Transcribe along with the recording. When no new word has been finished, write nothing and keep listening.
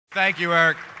Thank you,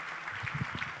 Eric.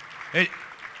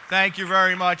 Thank you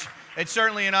very much. It's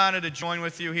certainly an honor to join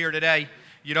with you here today.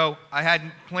 You know, I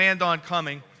hadn't planned on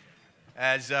coming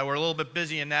as we're a little bit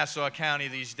busy in Nassau County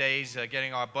these days,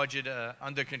 getting our budget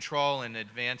under control and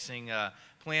advancing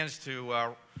plans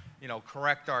to,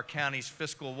 correct our county's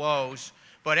fiscal woes.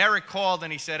 But Eric called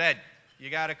and he said, Ed, you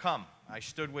got to come. I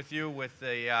stood with you with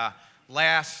the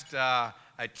last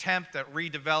attempt at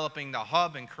redeveloping the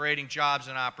hub and creating jobs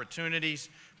and opportunities.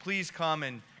 Please come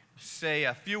and say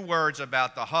a few words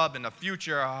about the hub and the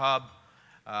future hub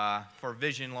for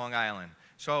Vision Long Island.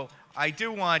 So I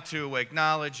do want to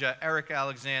acknowledge Eric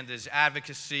Alexander's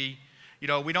advocacy. You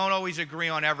know, we don't always agree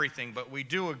on everything, but we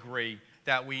do agree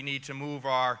that we need to move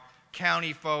our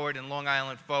county forward and Long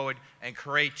Island forward and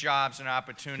create jobs and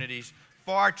opportunities.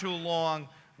 Far too long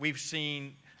we've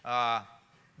seen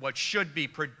what should be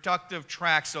productive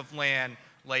tracts of land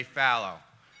lay fallow.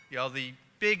 You know, the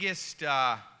biggest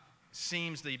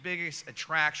the biggest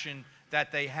attraction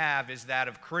that they have is that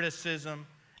of criticism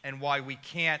and why we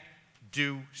can't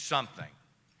do something.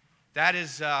 That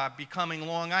is becoming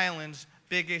Long Island's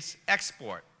biggest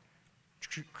export,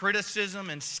 criticism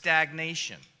and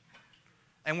stagnation.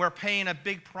 And we're paying a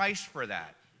big price for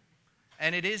that.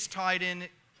 And it is tied in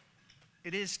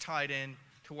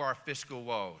to our fiscal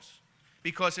woes.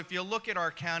 Because if you look at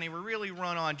our county, we really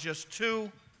run on just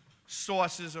two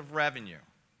sources of revenue: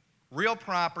 real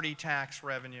property tax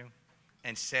revenue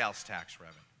and sales tax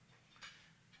revenue.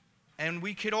 And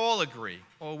we could all agree,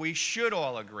 or we should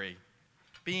all agree,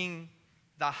 being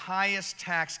the highest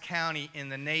tax county in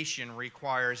the nation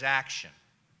requires action.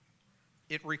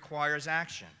 It requires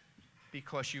action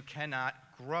because you cannot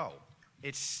grow.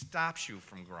 It stops you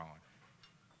from growing.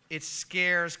 It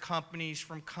scares companies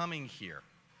from coming here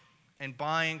and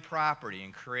buying property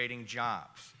and creating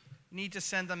jobs. You need to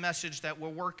send a message that we're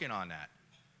working on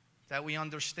that we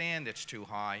understand it's too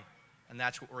high, and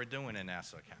that's what we're doing in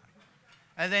Nassau County.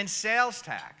 And then sales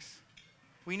tax.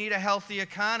 We need a healthy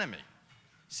economy.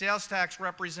 Sales tax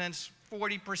represents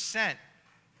 40%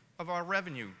 of our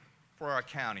revenue for our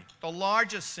county, the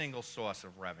largest single source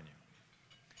of revenue.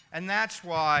 And that's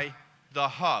why the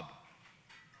hub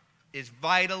is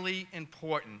vitally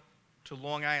important to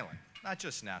Long Island, not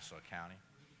just Nassau County.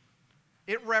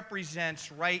 It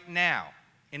represents right now,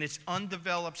 in its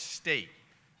undeveloped state,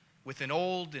 with an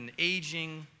old and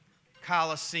aging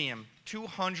Coliseum,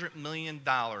 $200 million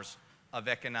of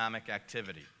economic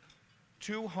activity.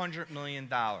 $200 million.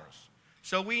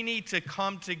 So we need to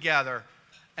come together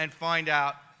and find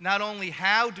out not only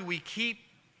how do we keep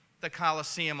the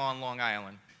Coliseum on Long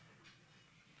Island,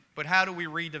 but how do we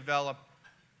redevelop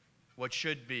what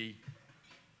should be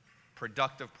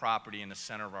productive property in the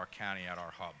center of our county at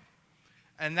our hub.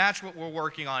 And that's what we're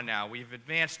working on now. We've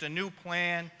advanced a new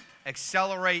plan,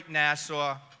 Accelerate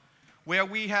Nassau, where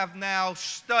we have now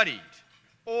studied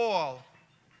all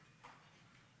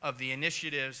of the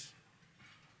initiatives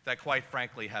that, quite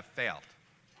frankly, have failed.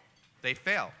 They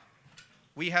failed.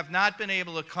 We have not been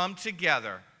able to come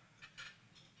together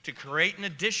to create an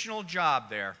additional job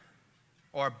there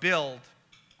or build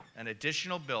an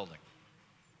additional building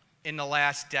in the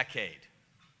last decade.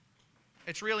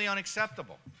 It's really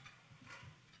unacceptable.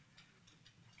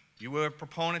 You were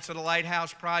proponents of the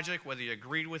Lighthouse Project, whether you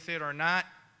agreed with it or not.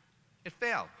 It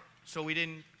failed. So we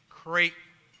didn't create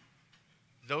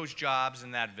those jobs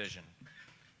and that vision.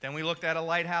 Then we looked at a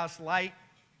Lighthouse Light.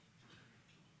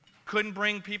 Couldn't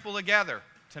bring people together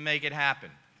to make it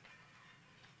happen.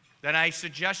 Then I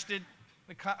suggested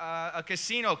a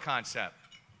casino concept.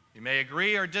 You may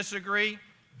agree or disagree,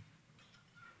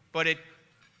 but it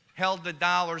held the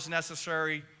dollars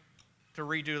necessary to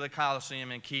redo the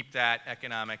Coliseum and keep that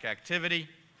economic activity.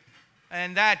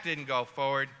 And that didn't go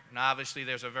forward. And obviously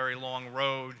there's a very long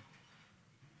road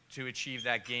to achieve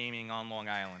that gaming on Long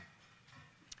Island.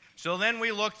 So then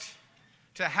we looked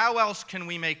to how else can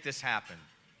we make this happen.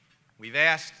 We've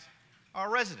asked our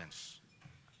residents,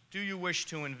 do you wish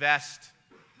to invest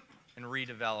in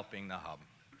redeveloping the hub?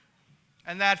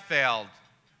 And that failed,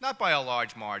 not by a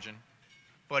large margin,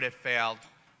 but it failed,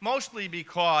 mostly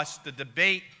because the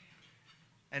debate,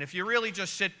 and if you really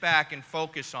just sit back and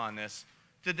focus on this,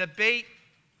 the debate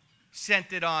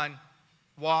centered on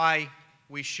why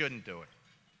we shouldn't do it.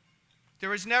 There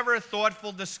was never a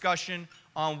thoughtful discussion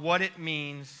on what it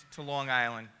means to Long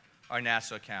Island or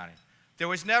Nassau County. There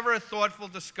was never a thoughtful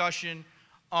discussion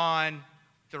on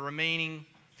the remaining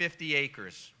 50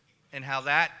 acres and how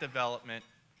that development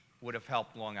would have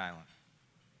helped Long Island.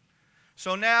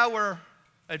 So now we're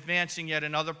advancing yet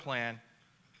another plan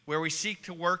where we seek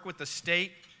to work with the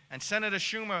state, and Senator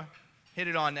Schumer hit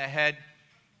it on the head,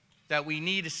 that we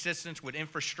need assistance with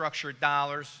infrastructure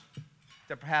dollars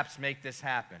to perhaps make this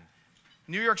happen.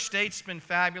 New York State's been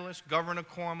fabulous. Governor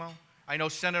Cuomo. I know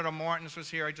Senator Martins was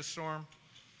here. I just saw him.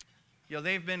 You know,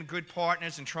 they've been good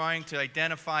partners in trying to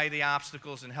identify the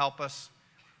obstacles and help us.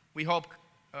 We hope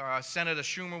Senator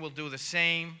Schumer will do the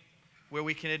same, where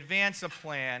we can advance a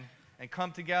plan and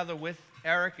come together with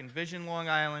Eric and Vision Long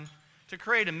Island to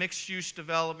create a mixed-use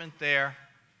development there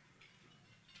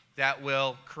that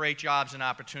will create jobs and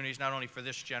opportunities not only for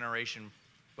this generation,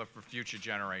 but for future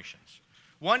generations.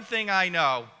 One thing I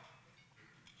know,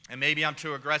 and maybe I'm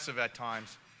too aggressive at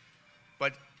times,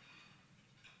 but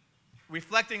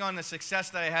reflecting on the success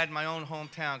that I had in my own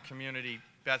hometown community,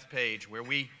 Bethpage, where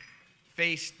we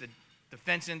faced the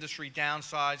defense industry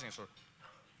downsizing, so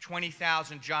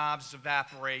 20,000 jobs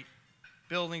evaporate,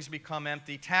 buildings become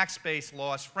empty, tax base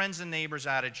lost, friends and neighbors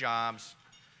out of jobs.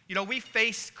 You know, we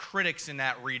faced critics in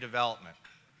that redevelopment,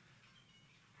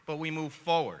 but we moved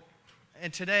forward.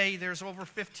 And today, there's over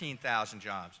 15,000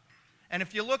 jobs. And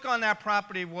if you look on that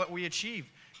property, what we achieved,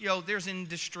 you know, there's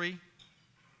industry,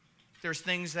 there's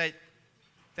things that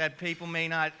people may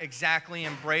not exactly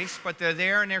embrace, but they're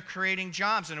there and they're creating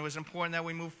jobs, and it was important that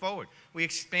we move forward. We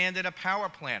expanded a power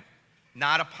plant,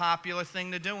 not a popular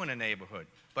thing to do in a neighborhood,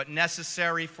 but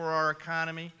necessary for our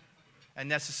economy and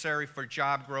necessary for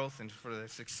job growth and for the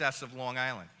success of Long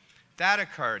Island. That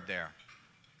occurred there.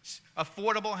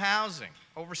 Affordable housing,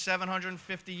 over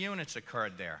 750 units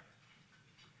occurred there.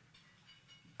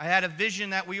 I had a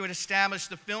vision that we would establish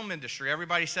the film industry.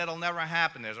 Everybody said it'll never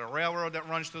happen. There's a railroad that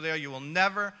runs through there. You will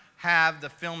never have the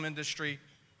film industry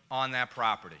on that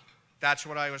property. That's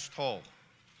what I was told.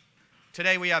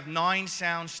 Today we have 9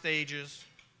 sound stages.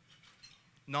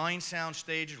 9 sound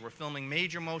stages. We're filming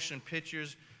major motion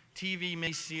pictures, TV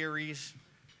miniseries.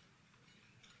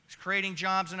 It's creating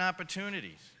jobs and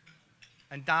opportunities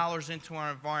and dollars into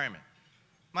our environment.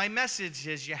 My message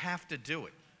is you have to do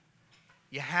it.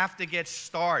 You have to get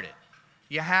started.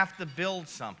 You have to build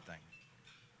something.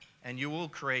 And you will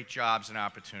create jobs and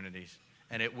opportunities,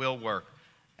 and it will work.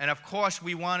 And of course,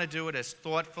 we want to do it as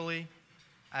thoughtfully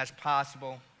as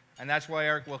possible. And that's why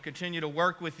Eric will continue to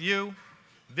work with you,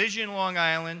 Vision Long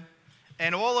Island,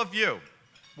 and all of you,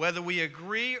 whether we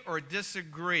agree or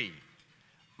disagree.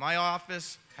 My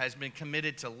office has been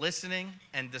committed to listening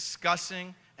and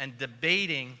discussing and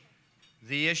debating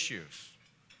the issues.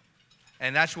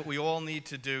 And that's what we all need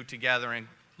to do together. And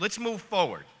let's move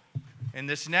forward. In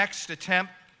this next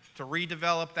attempt to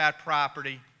redevelop that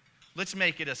property, let's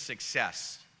make it a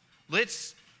success.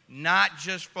 Let's not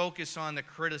just focus on the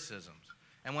criticisms.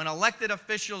 And when elected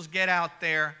officials get out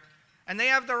there, and they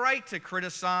have the right to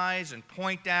criticize and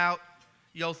point out,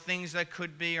 you know, things that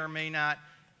could be or may not,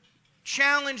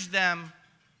 challenge them.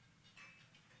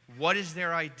 What is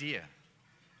their idea?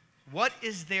 What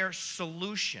is their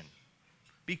solution?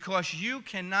 Because you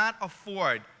cannot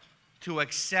afford to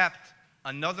accept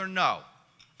another no,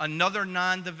 another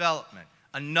non-development,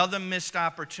 another missed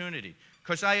opportunity.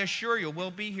 Because I assure you,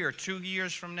 we'll be here 2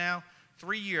 years from now,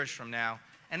 3 years from now,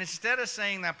 and instead of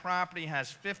saying that property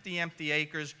has 50 empty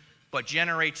acres but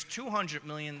generates $200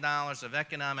 million of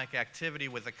economic activity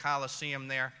with a Coliseum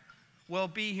there, we'll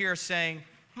be here saying,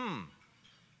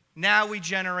 now we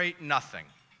generate nothing.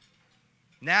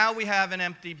 Now we have an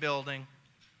empty building.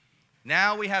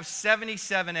 Now we have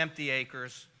 77 empty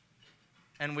acres,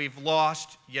 and we've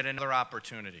lost yet another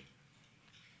opportunity.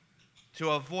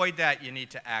 To avoid that, you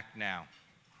need to act now.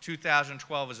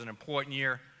 2012 is an important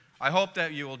year. I hope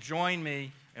that you will join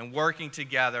me in working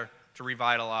together to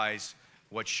revitalize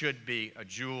what should be a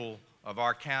jewel of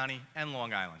our county and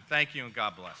Long Island. Thank you, and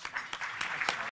God bless.